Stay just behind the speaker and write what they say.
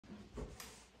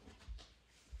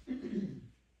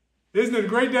Isn't it a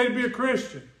great day to be a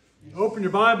Christian? Open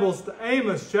your Bibles to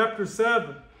Amos chapter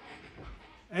 7.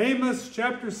 Amos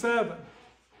chapter 7.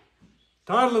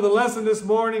 The title of the lesson this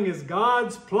morning is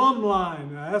God's Plumb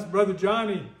Line. I asked Brother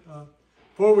Johnny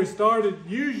before we started,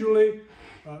 usually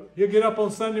he'll get up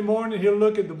on Sunday morning, he'll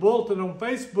look at the bulletin on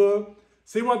Facebook,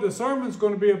 see what the sermon's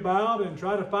going to be about, and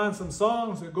try to find some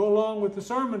songs that go along with the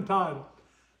sermon title.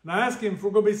 And I asked him if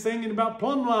we're going to be singing about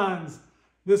plumb lines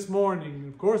this morning.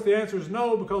 Of course, the answer is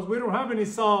no, because we don't have any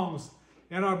songs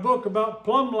in our book about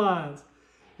plumb lines.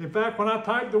 In fact, when I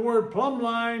typed the word plumb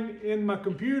line in my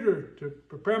computer to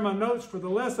prepare my notes for the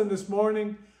lesson this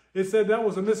morning, it said that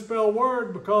was a misspelled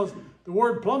word because the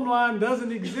word plumb line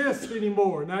doesn't exist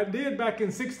anymore. Now, it did back in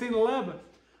 1611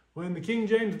 when the King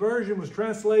James Version was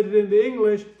translated into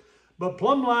English, but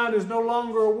plumb line is no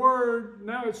longer a word.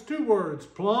 Now it's two words,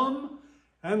 plumb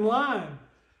and line.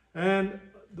 And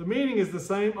the meaning is the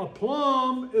same. A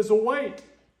plumb is a weight.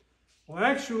 Well,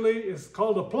 actually, it's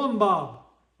called a plumb bob.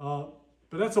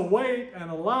 But that's a weight, and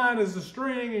a line is a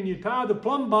string, and you tie the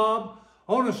plumb bob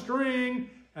on a string,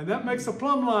 and that makes a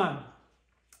plumb line.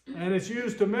 And it's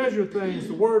used to measure things.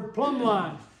 The word plumb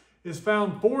line is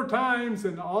found 4 times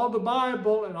in all the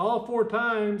Bible, and all 4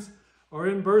 times are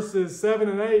in verses 7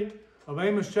 and 8 of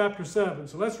Amos chapter 7.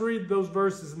 So let's read those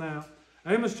verses now.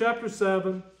 Amos chapter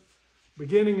 7,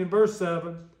 beginning in verse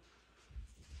 7.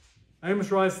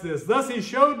 Amos writes this: Thus he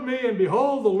showed me, and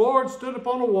behold, the Lord stood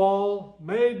upon a wall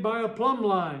made by a plumb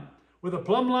line, with a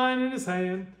plumb line in his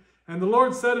hand. And the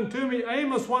Lord said unto me,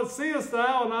 Amos, what seest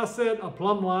thou? And I said, A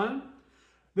plumb line.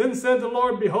 Then said the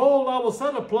Lord, Behold, I will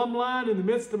set a plumb line in the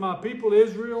midst of my people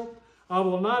Israel. I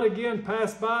will not again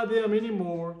pass by them any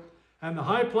more. And the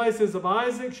high places of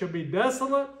Isaac shall be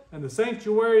desolate, and the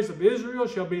sanctuaries of Israel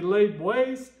shall be laid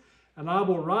waste. And I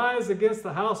will rise against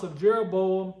the house of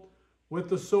Jeroboam with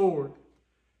the sword.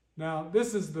 Now,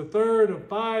 this is the third of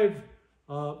 5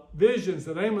 visions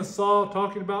that Amos saw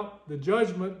talking about the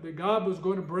judgment that God was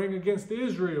going to bring against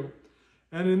Israel.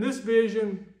 And in this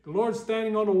vision, the Lord's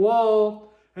standing on a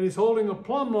wall, and he's holding a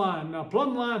plumb line. Now,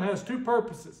 plumb line has 2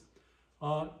 purposes.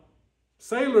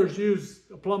 Sailors use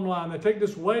a plumb line. They take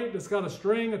this weight that's got a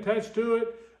string attached to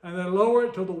it, and they lower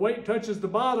it till the weight touches the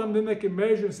bottom. Then they can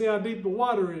measure and see how deep the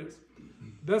water is.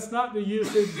 That's not the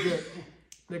usage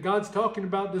that God's talking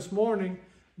about this morning.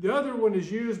 The other one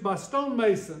is used by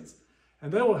stonemasons,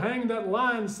 and they will hang that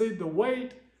line. See, the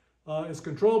weight is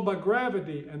controlled by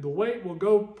gravity, and the weight will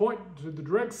go point to the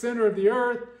direct center of the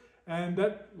earth, and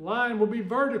that line will be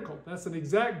vertical. That's an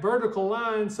exact vertical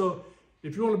line. So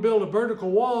if you want to build a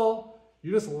vertical wall,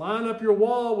 you just line up your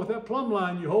wall with that plumb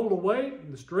line. You hold a weight,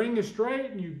 and the string is straight,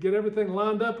 and you get everything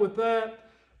lined up with that,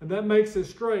 and that makes it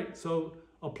straight. So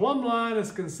a plumb line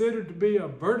is considered to be a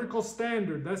vertical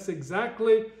standard. That's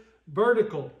exactly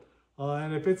vertical.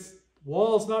 And if its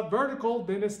wall's not vertical,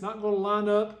 then it's not going to line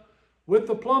up with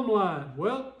the plumb line.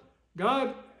 Well,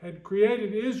 God had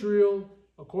created Israel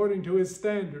according to his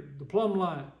standard, the plumb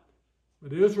line.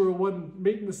 But Israel wasn't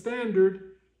meeting the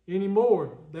standard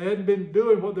anymore. They hadn't been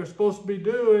doing what they're supposed to be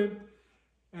doing.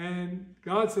 And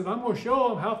God said, I'm going to show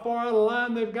them how far out of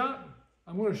line they've gotten.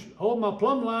 I'm going to hold my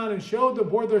plumb line and show them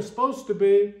where they're supposed to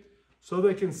be so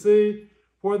they can see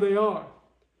where they are.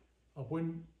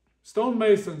 When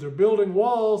stonemasons are building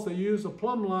walls, they use a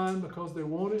plumb line because they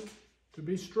want it to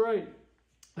be straight.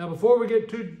 Now, before we get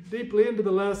too deeply into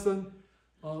the lesson,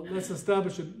 let's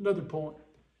establish another point.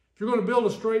 If you're going to build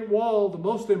a straight wall, the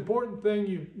most important thing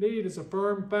you need is a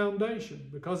firm foundation,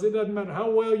 because it doesn't matter how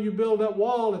well you build that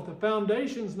wall. If the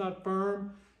foundation's not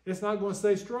firm, it's not going to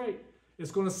stay straight. It's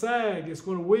going to sag, it's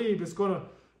going to weave, it's going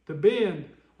to bend.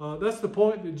 That's the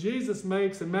point that Jesus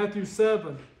makes in Matthew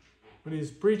 7. When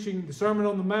he's preaching the Sermon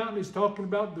on the Mount, he's talking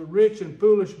about the rich and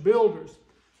foolish builders.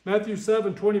 Matthew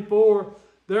 7:24,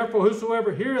 Therefore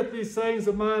whosoever heareth these sayings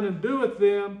of mine and doeth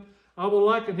them, I will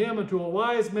liken him unto a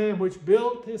wise man which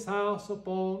built his house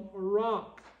upon a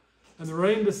rock. And the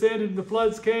rain descended, and the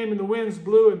floods came, and the winds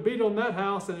blew and beat on that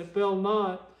house, and it fell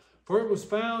not, for it was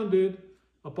founded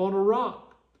upon a rock.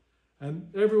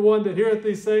 And everyone that heareth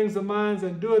these sayings of mine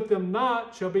and doeth them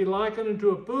not shall be likened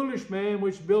unto a foolish man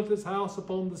which built his house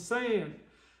upon the sand.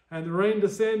 And the rain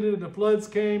descended, and the floods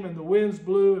came, and the winds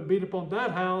blew and beat upon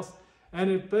that house,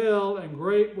 and it fell, and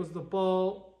great was the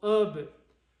fall of it.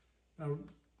 Now,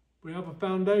 we have a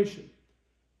foundation.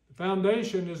 The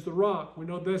foundation is the rock. We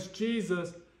know that's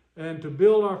Jesus, and to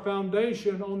build our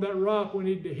foundation on that rock, we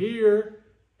need to hear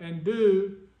and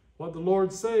do what the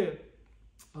Lord said.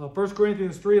 1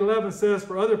 Corinthians 3:11 says,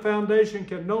 For other foundation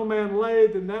can no man lay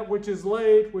than that which is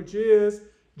laid, which is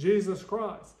Jesus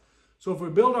Christ. So if we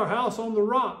build our house on the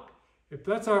rock, if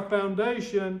that's our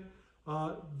foundation,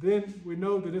 then we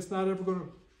know that it's not ever going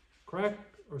to crack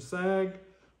or sag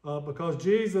because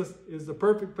Jesus is the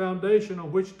perfect foundation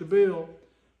on which to build.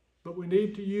 But we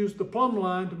need to use the plumb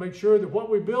line to make sure that what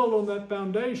we build on that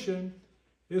foundation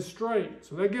is straight.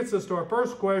 So that gets us to our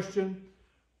first question.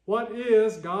 What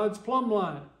is God's plumb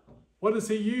line? What does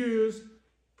He use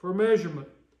for measurement?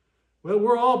 Well,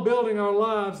 we're all building our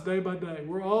lives day by day.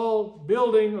 We're all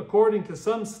building according to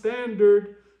some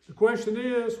standard. The question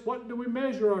is, what do we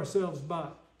measure ourselves by?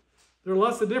 There are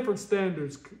lots of different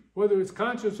standards. Whether it's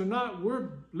conscious or not, we're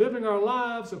living our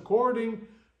lives according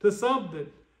to something.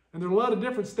 And there are a lot of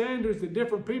different standards that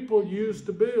different people use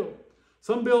to build.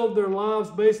 Some build their lives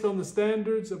based on the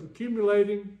standards of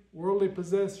accumulating worldly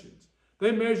possessions.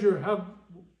 They measure how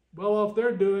well off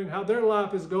they're doing, how their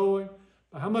life is going,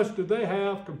 how much do they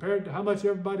have compared to how much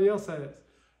everybody else has.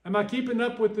 Am I keeping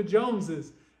up with the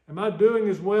Joneses? Am I doing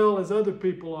as well as other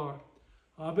people are?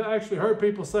 I've actually heard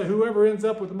people say whoever ends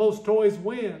up with the most toys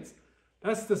wins.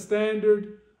 That's the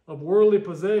standard of worldly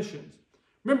possessions.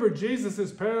 Remember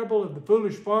Jesus' parable of the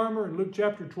foolish farmer in Luke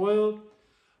chapter 12?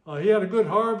 He had a good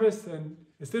harvest, and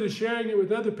instead of sharing it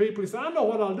with other people, he said, I know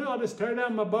what I'll do. I'll just tear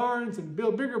down my barns and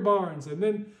build bigger barns, and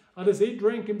then I'll just eat,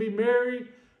 drink, and be merry,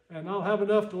 and I'll have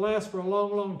enough to last for a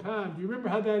long, long time. Do you remember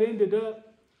how that ended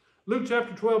up? Luke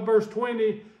chapter 12, verse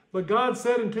 20, but God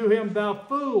said unto him, Thou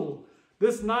fool,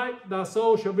 this night thy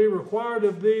soul shall be required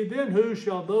of thee. Then whose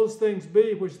shall those things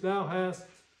be which thou hast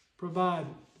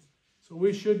provided? So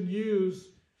we shouldn't use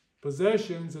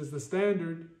possessions as the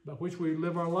standard by which we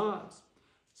live our lives.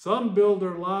 Some build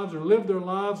their lives or live their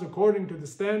lives according to the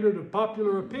standard of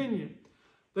popular opinion.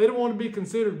 They don't want to be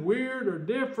considered weird or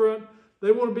different.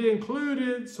 They want to be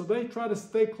included, so they try to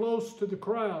stay close to the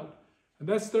crowd. And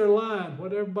that's their line,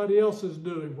 what everybody else is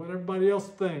doing, what everybody else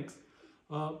thinks.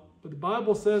 But the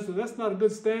Bible says that that's not a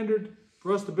good standard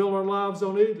for us to build our lives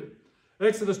on either.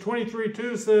 Exodus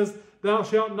 23:2 says, Thou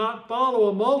shalt not follow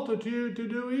a multitude to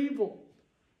do evil.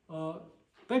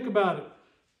 Think about it.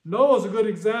 Noah's a good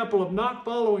example of not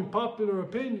following popular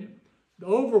opinion. The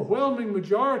overwhelming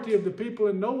majority of the people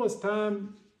in Noah's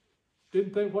time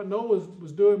didn't think what Noah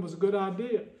was doing was a good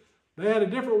idea. They had a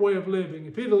different way of living.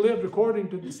 If he'd have lived according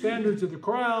to the standards of the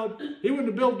crowd, he wouldn't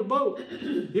have built the boat.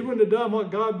 He wouldn't have done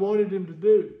what God wanted him to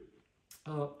do.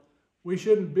 We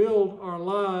shouldn't build our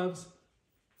lives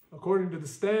according to the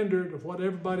standard of what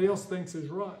everybody else thinks is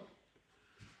right.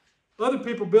 Other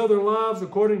people build their lives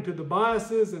according to the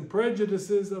biases and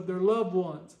prejudices of their loved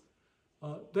ones.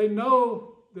 They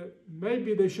know that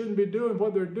maybe they shouldn't be doing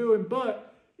what they're doing,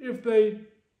 but if they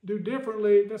do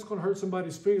differently, that's going to hurt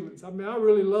somebody's feelings. I mean, I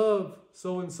really love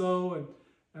so-and-so,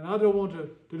 and I don't want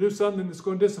to do something that's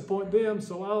going to disappoint them,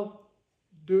 so I'll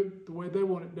do it the way they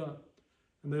want it done.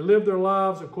 And they live their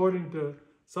lives according to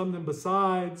something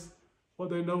besides what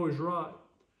they know is right.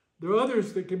 There are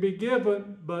others that can be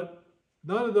given, but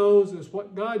none of those is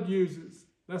what God uses.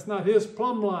 That's not His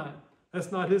plumb line.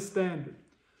 That's not His standard.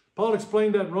 Paul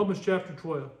explained that in Romans chapter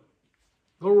 12.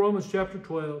 Go to Romans chapter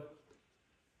 12.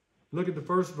 Look at the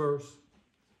first verse.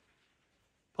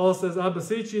 Paul says, I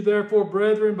beseech you therefore,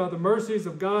 brethren, by the mercies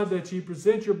of God, that ye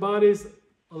present your bodies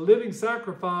a living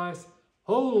sacrifice,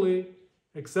 holy,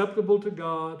 acceptable to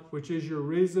God, which is your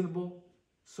reasonable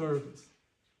service.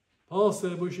 Paul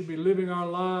said we should be living our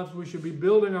lives, we should be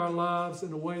building our lives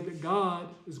in a way that God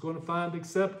is going to find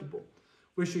acceptable.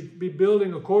 We should be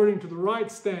building according to the right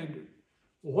standard.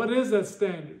 Well, what is that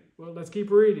standard? Well, let's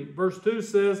keep reading. Verse 2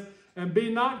 says, and be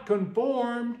not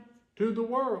conformed to the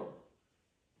world.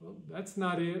 Well, that's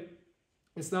not it.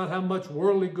 It's not how much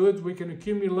worldly goods we can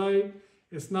accumulate.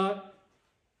 It's not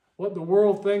what the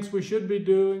world thinks we should be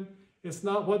doing. It's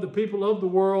not what the people of the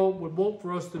world would want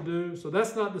for us to do. So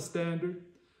that's not the standard. It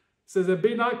says, and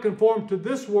be not conformed to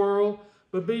this world,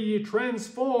 but be ye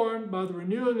transformed by the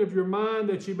renewing of your mind,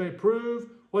 that ye may prove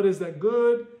what is that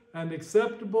good and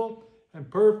acceptable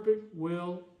and perfect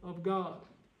will of God.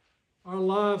 Our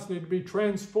lives need to be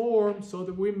transformed so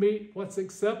that we meet what's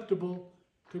acceptable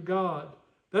to God.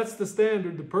 That's the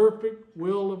standard, the perfect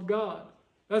will of God.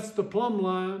 That's the plumb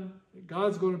line that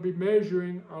God's going to be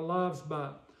measuring our lives by.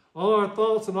 All our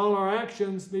thoughts and all our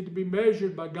actions need to be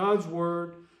measured by God's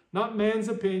word, not man's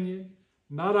opinion,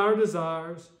 not our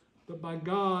desires, but by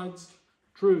God's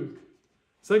truth.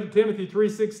 2 Timothy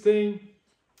 3:16,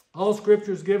 all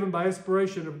scripture is given by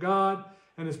inspiration of God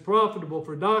and is profitable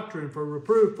for doctrine, for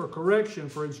reproof, for correction,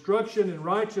 for instruction in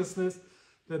righteousness,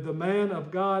 that the man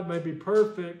of God may be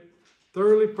perfect,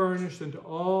 thoroughly furnished unto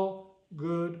all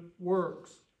good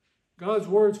works. God's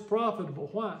word's profitable.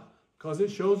 Why? Because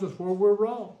it shows us where we're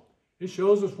wrong. It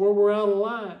shows us where we're out of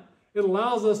line. It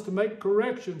allows us to make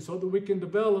corrections so that we can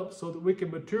develop, so that we can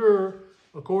mature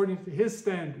according to His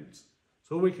standards,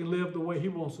 so we can live the way He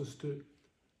wants us to.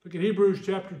 Look at Hebrews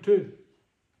chapter 2.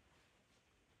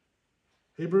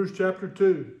 Hebrews chapter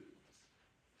 2.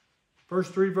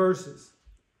 First 3 verses.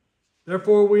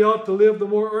 Therefore we ought to live the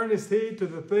more earnest heed to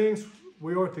the things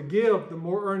we are to give, the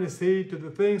more earnest heed to the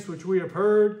things which we have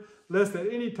heard, lest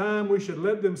at any time we should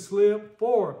let them slip.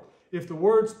 For if the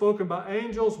word spoken by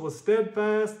angels was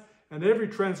steadfast, and every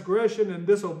transgression and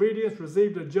disobedience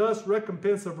received a just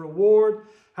recompense of reward,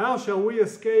 how shall we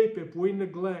escape if we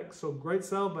neglect so great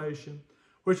salvation,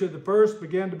 which at the first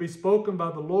began to be spoken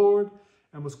by the Lord,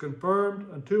 and was confirmed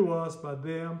unto us by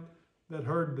them that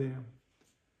heard them?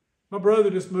 My brother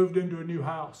just moved into a new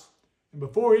house. And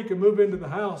before he could move into the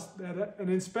house, an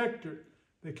inspector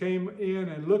that came in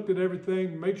and looked at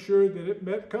everything, made sure that it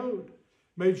met code,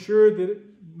 made sure that it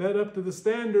met up to the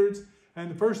standards. And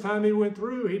the first time he went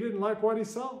through, he didn't like what he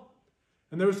saw.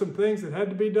 And there were some things that had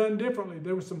to be done differently.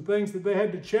 There were some things that they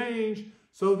had to change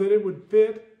so that it would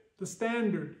fit the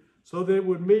standard, so that it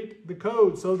would meet the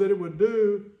code, so that it would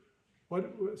do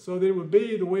so that it would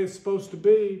be the way it's supposed to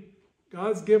be.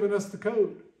 God's given us the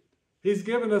code. He's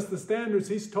given us the standards.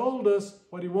 He's told us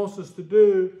what He wants us to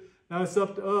do. Now it's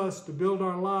up to us to build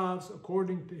our lives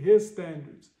according to His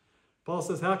standards. Paul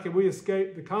says, how can we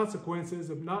escape the consequences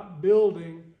of not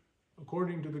building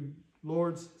according to the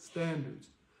Lord's standards?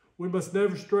 We must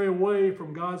never stray away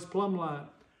from God's plumb line.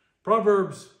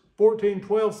 Proverbs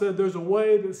 14:12 said, there's a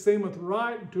way that seemeth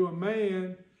right unto a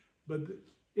man, but the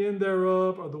end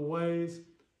thereof are the ways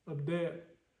of death.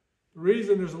 The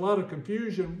reason there's a lot of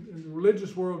confusion in the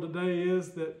religious world today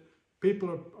is that people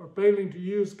are failing to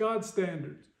use God's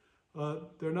standards.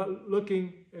 They're not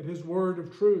looking at His word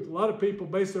of truth. A lot of people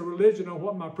base their religion on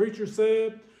what my preacher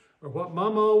said, or what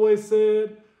Mama always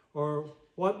said, or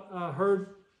what I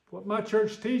heard, what my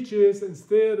church teaches,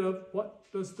 instead of what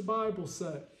does the Bible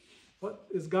say? What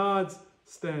is God's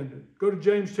standard? Go to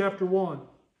James chapter 1.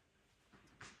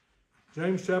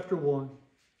 James chapter 1.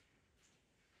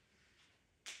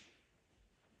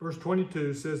 Verse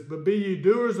 22 says, but be ye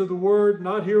doers of the word,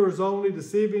 not hearers only,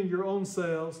 deceiving your own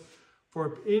selves.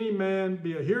 For if any man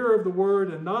be a hearer of the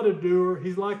word and not a doer,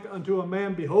 he's like unto a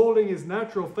man beholding his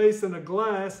natural face in a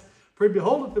glass. For he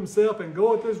beholdeth himself and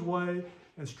goeth his way,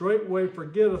 and straightway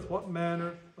forgetteth what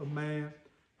manner of man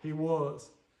he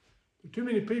was. There are too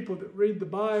many people that read the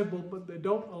Bible, but they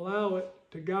don't allow it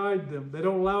to guide them. They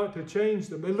don't allow it to change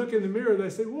them. They look in the mirror, they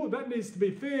say, whoa, that needs to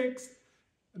be fixed.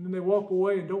 And then they walk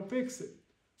away and don't fix it.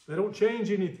 They don't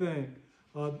change anything.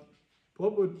 What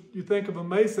would you think of a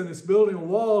mason that's building a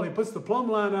wall? He puts the plumb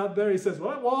line out there. He says,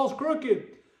 well, that wall's crooked.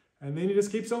 And then he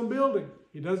just keeps on building.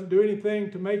 He doesn't do anything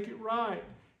to make it right.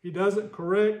 He doesn't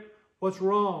correct what's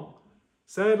wrong.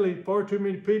 Sadly, far too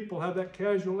many people have that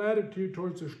casual attitude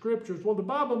towards the scriptures. Well, the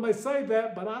Bible may say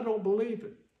that, but I don't believe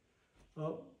it.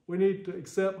 We need to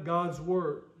accept God's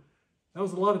word. That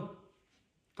was a lot of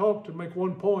talk to make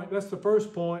one point. That's the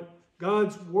first point.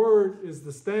 God's word is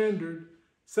the standard.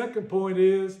 Second point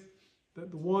is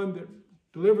that the one that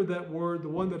delivered that word, the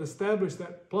one that established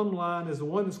that plumb line, is the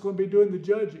one that's going to be doing the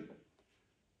judging.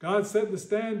 God set the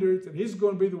standards, and He's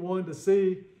going to be the one to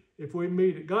see if we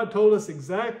meet it. God told us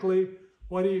exactly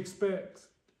what He expects.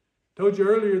 I told you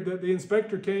earlier that the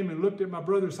inspector came and looked at my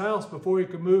brother's house before he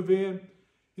could move in.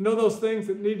 You know those things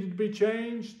that needed to be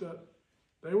changed?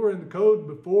 They were in the code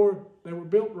before they were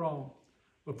built wrong.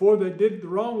 Before they did it the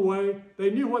wrong way,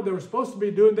 they knew what they were supposed to be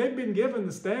doing. They'd been given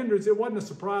the standards. It wasn't a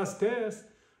surprise test.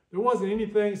 There wasn't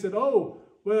anything that said, oh,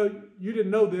 well, you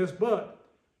didn't know this, but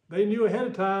they knew ahead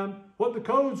of time what the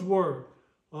codes were.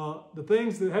 The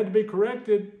things that had to be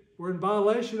corrected were in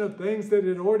violation of things that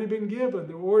had already been given.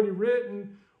 They were already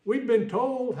written. We've been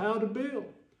told how to build.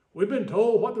 We've been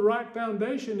told what the right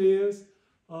foundation is.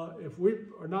 If we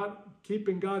are not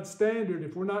keeping God's standard,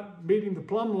 if we're not meeting the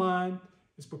plumb line,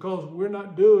 it's because we're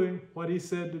not doing what He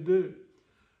said to do.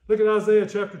 Look at Isaiah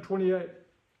chapter 28.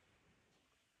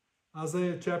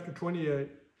 Isaiah chapter 28.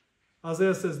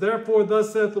 Isaiah says, therefore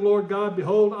thus saith the Lord God,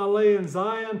 behold, I lay in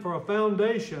Zion for a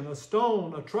foundation, a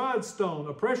stone, a tried stone,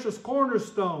 a precious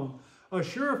cornerstone, a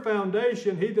sure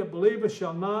foundation. He that believeth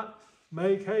shall not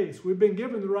make haste. We've been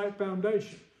given the right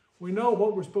foundation. We know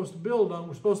what we're supposed to build on.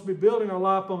 We're supposed to be building our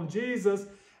life on Jesus,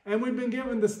 and we've been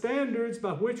given the standards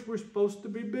by which we're supposed to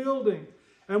be building.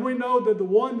 And we know that the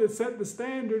one that set the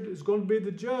standard is going to be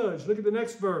the judge. Look at the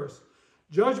next verse.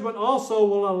 Judgment also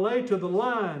will I lay to the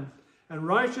line, and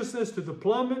righteousness to the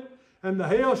plummet, and the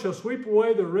hail shall sweep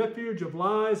away the refuge of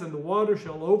lies, and the water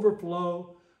shall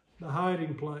overflow the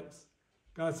hiding place.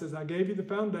 God says, I gave you the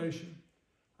foundation.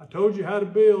 I told you how to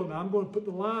build. Now I'm going to put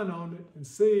the line on it and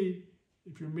see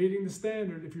if you're meeting the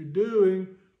standard, if you're doing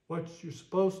what you're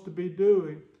supposed to be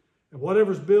doing. And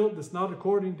whatever's built that's not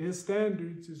according to his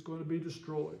standards is going to be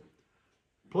destroyed.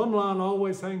 Plumb line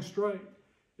always hangs straight.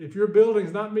 If your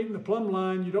building's not meeting the plumb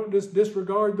line, you don't just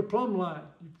disregard the plumb line.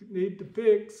 You need to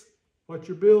fix what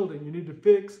you're building. You need to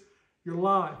fix your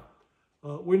life.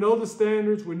 We know the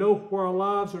standards. We know where our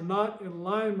lives are not in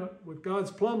alignment with God's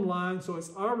plumb line, so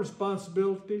it's our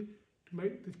responsibility to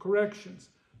make the corrections,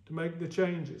 to make the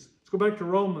changes. Let's go back to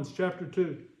Romans chapter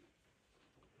 2.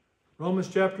 Romans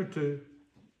chapter 2,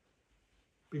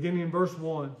 beginning in verse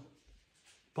 1.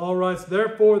 Paul writes,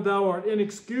 "Therefore thou art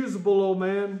inexcusable, O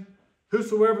man,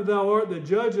 whosoever thou art that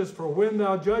judgest, for when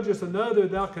thou judgest another,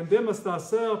 thou condemnest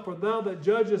thyself, for thou that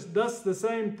judgest dost the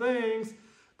same things.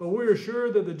 But we are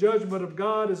sure that the judgment of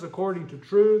God is according to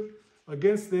truth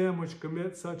against them which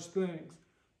commit such things."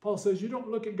 Paul says you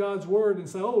don't look at God's word and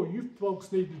say, oh, you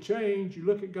folks need to change. You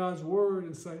look at God's word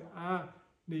and say, I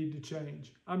need to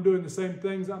change. I'm doing the same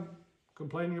things I'm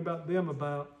complaining about them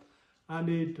about. I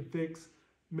need to fix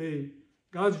me.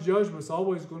 God's judgment is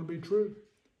always going to be true.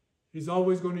 He's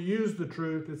always going to use the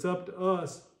truth. It's up to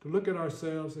us to look at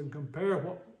ourselves and compare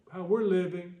how we're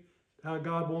living to how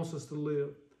God wants us to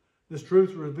live. This truth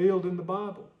is revealed in the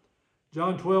Bible.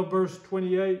 John 12, verse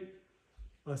 28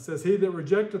 says, "He that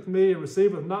rejecteth me and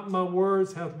receiveth not my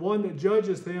words hath one that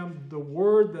judgeth him. The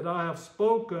word that I have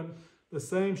spoken, the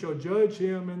same shall judge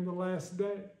him in the last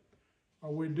day."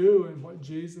 Are we doing what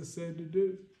Jesus said to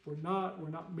do? If we're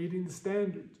not meeting the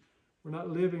standards. We're not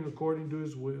living according to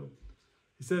his will.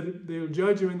 He said they'll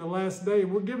judge him in the last day,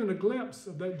 and we're given a glimpse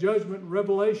of that judgment in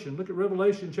Revelation. Look at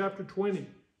Revelation chapter 20.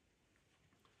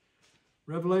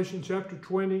 Revelation chapter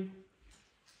 20,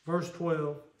 verse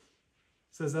 12. It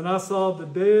says, "And I saw the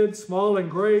dead, small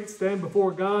and great, stand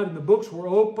before God, and the books were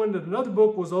opened, and another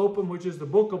book was opened, which is the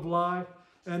book of life.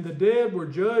 And the dead were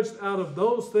judged out of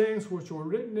those things which were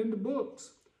written in the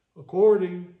books,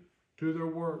 according to their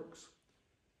works."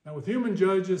 Now with human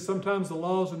judges, sometimes the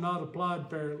laws are not applied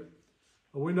fairly.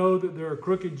 We know that there are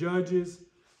crooked judges,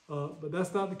 but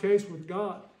that's not the case with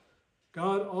God.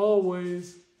 God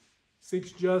always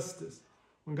seeks justice.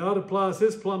 When God applies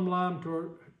his plumb line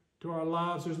to our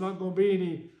lives, there's not going to be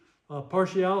any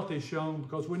partiality shown,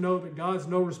 because we know that God's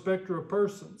no respecter of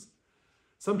persons.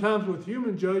 Sometimes with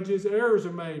human judges, errors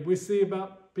are made. We see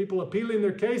about people appealing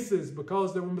their cases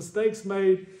because there were mistakes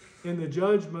made in the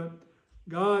judgment.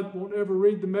 God won't ever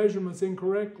read the measurements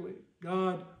incorrectly.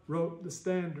 God wrote the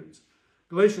standards.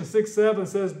 Galatians 6:7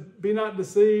 says, "Be not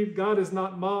deceived, God is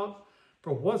not mocked.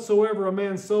 For whatsoever a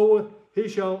man soweth,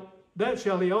 that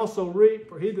shall he also reap.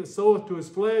 For he that soweth to his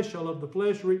flesh shall of the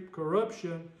flesh reap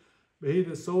corruption. But he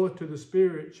that soweth to the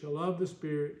Spirit shall of the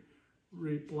Spirit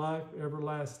reap life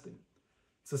everlasting."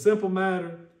 It's a simple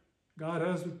matter. God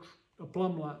has a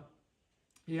plumb line.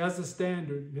 He has a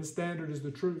standard, and his standard is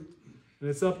the truth. And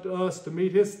it's up to us to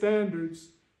meet his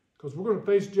standards, because we're going to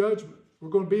face judgment. We're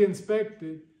going to be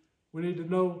inspected. We need to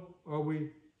know, are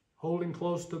we holding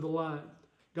close to the line?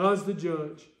 God's the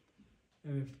judge.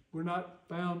 And if we're not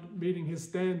found meeting his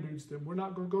standards, then we're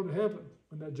not going to go to heaven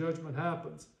when that judgment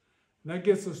happens. And that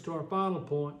gets us to our final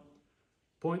point.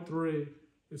 Point 3.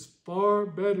 It's far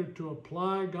better to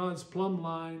apply God's plumb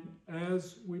line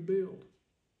as we build,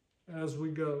 as we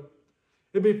go.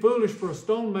 It'd be foolish for a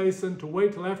stonemason to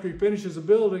wait till after he finishes a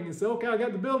building and say, okay, I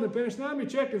got the building finished, now let me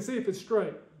check and see if it's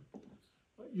straight.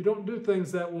 You don't do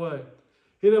things that way.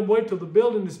 He doesn't wait till the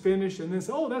building is finished and then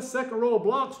say, oh, that second row of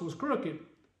blocks was crooked.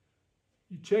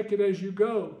 You check it as you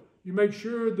go. You make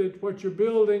sure that what you're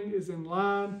building is in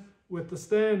line with the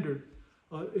standard.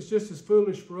 It's just as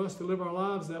foolish for us to live our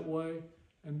lives that way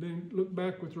and then look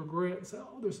back with regret and say,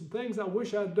 oh, there's some things I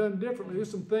wish I'd done differently.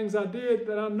 There's some things I did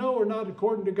that I know are not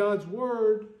according to God's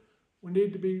word. We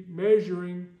need to be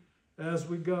measuring as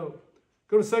we go.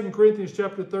 Go to 2 Corinthians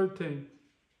chapter 13.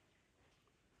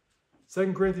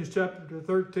 2 Corinthians chapter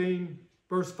 13,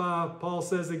 verse 5, Paul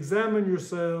says, "Examine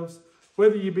yourselves,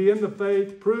 whether ye be in the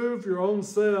faith, prove your own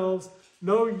selves.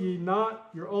 Know ye not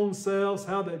your own selves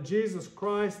how that Jesus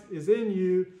Christ is in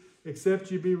you,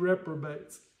 except ye be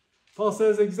reprobates." Paul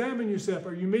says, examine yourself.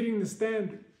 Are you meeting the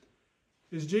standard?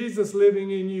 Is Jesus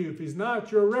living in you? If he's not,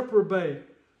 you're a reprobate.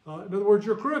 In other words,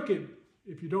 you're crooked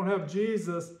if you don't have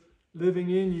Jesus living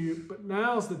in you. But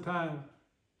now's the time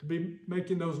to be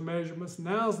making those measurements.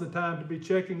 Now's the time to be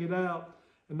checking it out,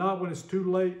 and not when it's too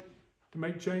late to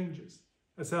make changes.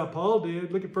 That's how Paul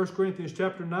did. Look at 1 Corinthians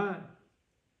chapter 9.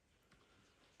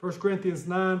 1 Corinthians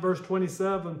 9, verse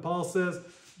 27, Paul says,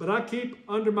 "But I keep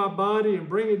under my body and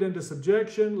bring it into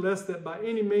subjection, lest that by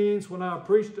any means when I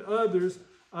preach to others,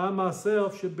 I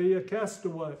myself should be a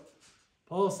castaway.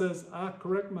 Paul says, I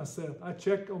correct myself. I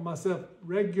check on myself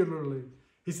regularly.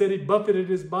 He said he buffeted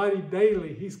his body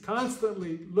daily. He's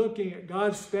constantly looking at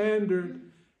God's standard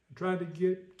and trying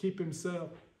to keep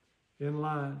himself in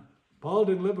line. Paul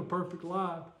didn't live a perfect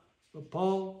life, but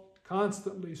Paul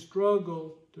constantly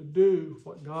struggled to do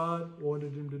what God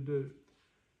wanted him to do.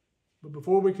 But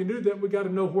before we can do that, we got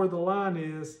to know where the line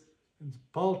is. And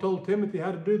Paul told Timothy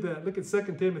how to do that. Look at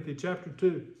 2 Timothy chapter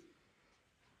 2.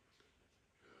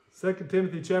 2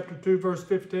 Timothy chapter 2, verse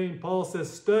 15, Paul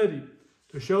says, study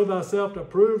to show thyself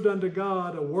approved unto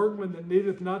God, a workman that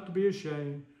needeth not to be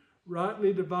ashamed,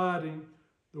 rightly dividing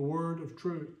the word of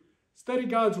truth. Study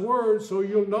God's word so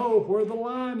you'll know where the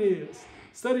line is.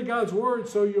 Study God's word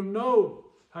so you'll know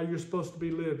how you're supposed to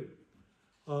be living.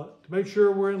 To make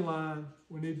sure we're in line,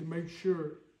 we need to make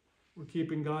sure we're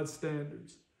keeping God's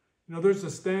standards. You know, there's a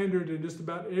standard in just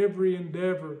about every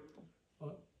endeavor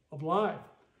of life.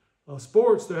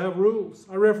 Sports, they have rules.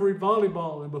 I referee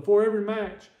volleyball, and before every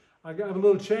match, I have a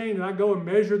little chain, and I go and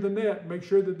measure the net, make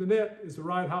sure that the net is the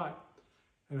right height.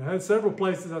 And I had several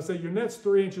places I say, your net's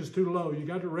 3 inches too low. You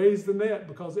got to raise the net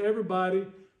because everybody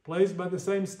plays by the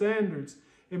same standards.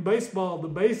 In baseball, the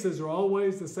bases are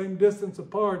always the same distance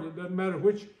apart. It doesn't matter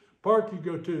which park you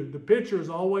go to. The pitcher is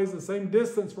always the same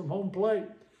distance from home plate.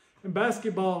 In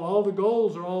basketball, all the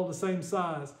goals are all the same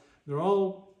size. They're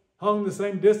all hung the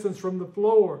same distance from the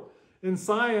floor. In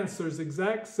science, there's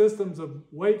exact systems of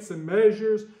weights and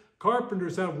measures.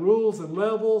 Carpenters have rules and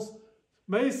levels.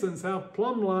 Masons have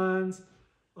plumb lines.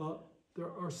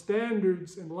 There are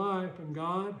standards in life, and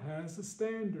God has a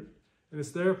standard. And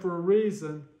it's there for a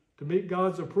reason. To meet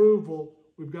God's approval,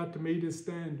 we've got to meet his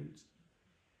standards.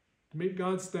 To meet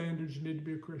God's standards, you need to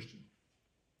be a Christian.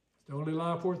 It's the only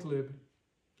life worth living.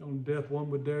 The only death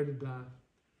one would dare to die.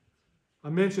 I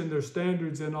mentioned there's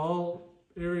standards in all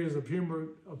areas of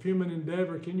human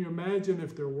endeavor. Can you imagine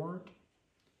if there weren't?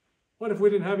 What if we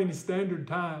didn't have any standard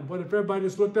time? What if everybody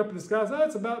just looked up at the sky and said,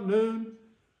 it's about noon?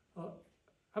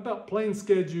 How about plane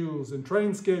schedules and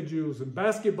train schedules and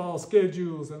basketball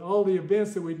schedules and all the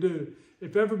events that we do?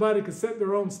 If everybody could set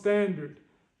their own standard,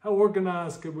 how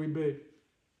organized could we be?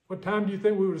 What time do you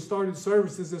think we would have started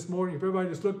services this morning if everybody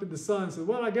just looked at the sun and said,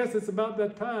 well, I guess it's about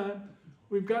that time.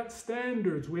 We've got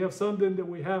standards. We have something that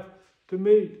we have to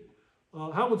meet.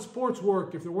 How would sports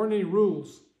work if there weren't any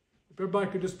rules? If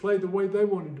everybody could just play the way they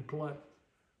wanted to play?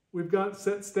 We've got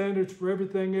set standards for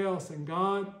everything else, and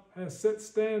God has set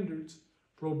standards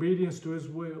for obedience to his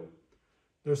will.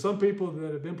 There are some people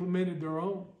that have implemented their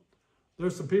own.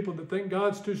 There's some people that think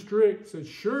God's too strict, said,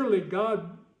 surely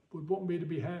God would want me to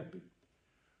be happy.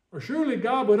 Or surely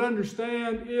God would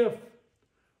understand if,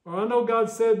 or I know God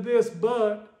said this,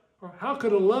 but, or how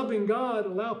could a loving God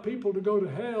allow people to go to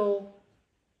hell?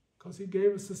 Because he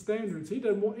gave us the standards. He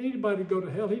doesn't want anybody to go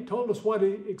to hell. He told us what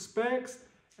he expects,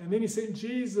 and then he sent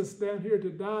Jesus down here to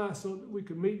die so that we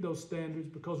could meet those standards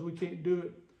because we can't do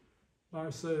it by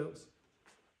ourselves.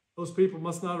 Those people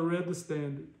must not have read the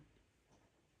standard.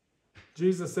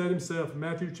 Jesus said himself in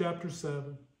Matthew chapter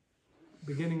 7,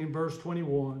 beginning in verse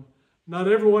 21, not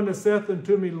everyone that saith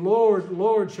unto me, Lord,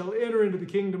 Lord, shall enter into the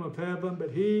kingdom of heaven,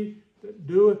 but he that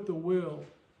doeth the will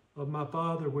of my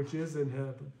Father which is in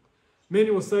heaven. Many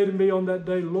will say to me on that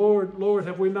day, Lord, Lord,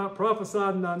 have we not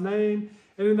prophesied in thy name?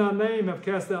 And in thy name have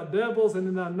cast out devils, and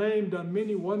in thy name done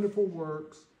many wonderful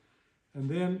works. And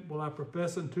then will I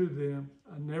profess unto them,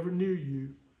 I never knew you.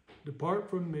 Depart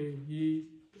from me, ye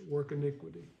that work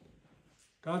iniquity.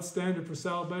 God's standard for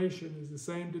salvation is the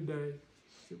same today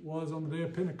as it was on the day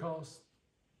of Pentecost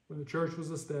when the church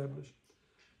was established.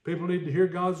 People need to hear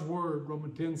God's word,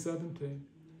 Romans 10:17.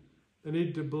 They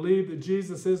need to believe that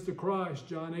Jesus is the Christ,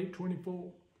 John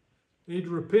 8:24. They need to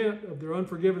repent of their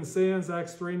unforgiven sins,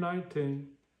 Acts 3:19.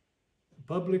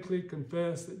 Publicly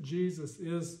confess that Jesus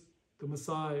is the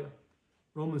Messiah,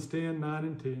 Romans 10:9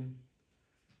 and 10.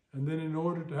 And then in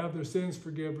order to have their sins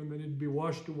forgiven, they need to be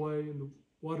washed away in the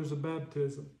waters of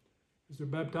baptism as they're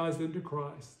baptized into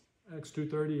Christ, Acts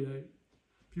 2:38.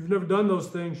 If you've never done those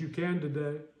things, you can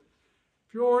today.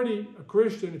 If you're already a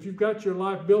Christian, if you've got your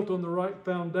life built on the right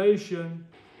foundation,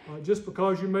 just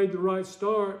because you made the right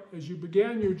start as you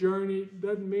began your journey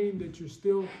doesn't mean that you're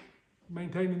still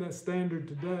maintaining that standard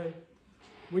today.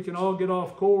 We can all get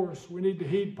off course. We need to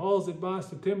heed Paul's advice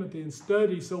to Timothy and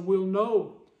study so we'll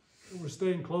know that we're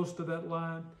staying close to that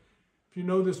line. If you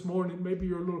know this morning, maybe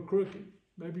you're a little crooked.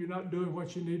 Maybe you're not doing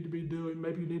what you need to be doing.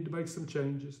 Maybe you need to make some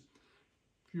changes.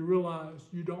 If you realize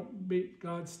you don't meet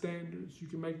God's standards, you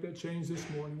can make that change this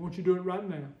morning. Won't you do it right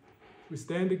now? We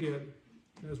stand together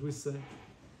as we sing.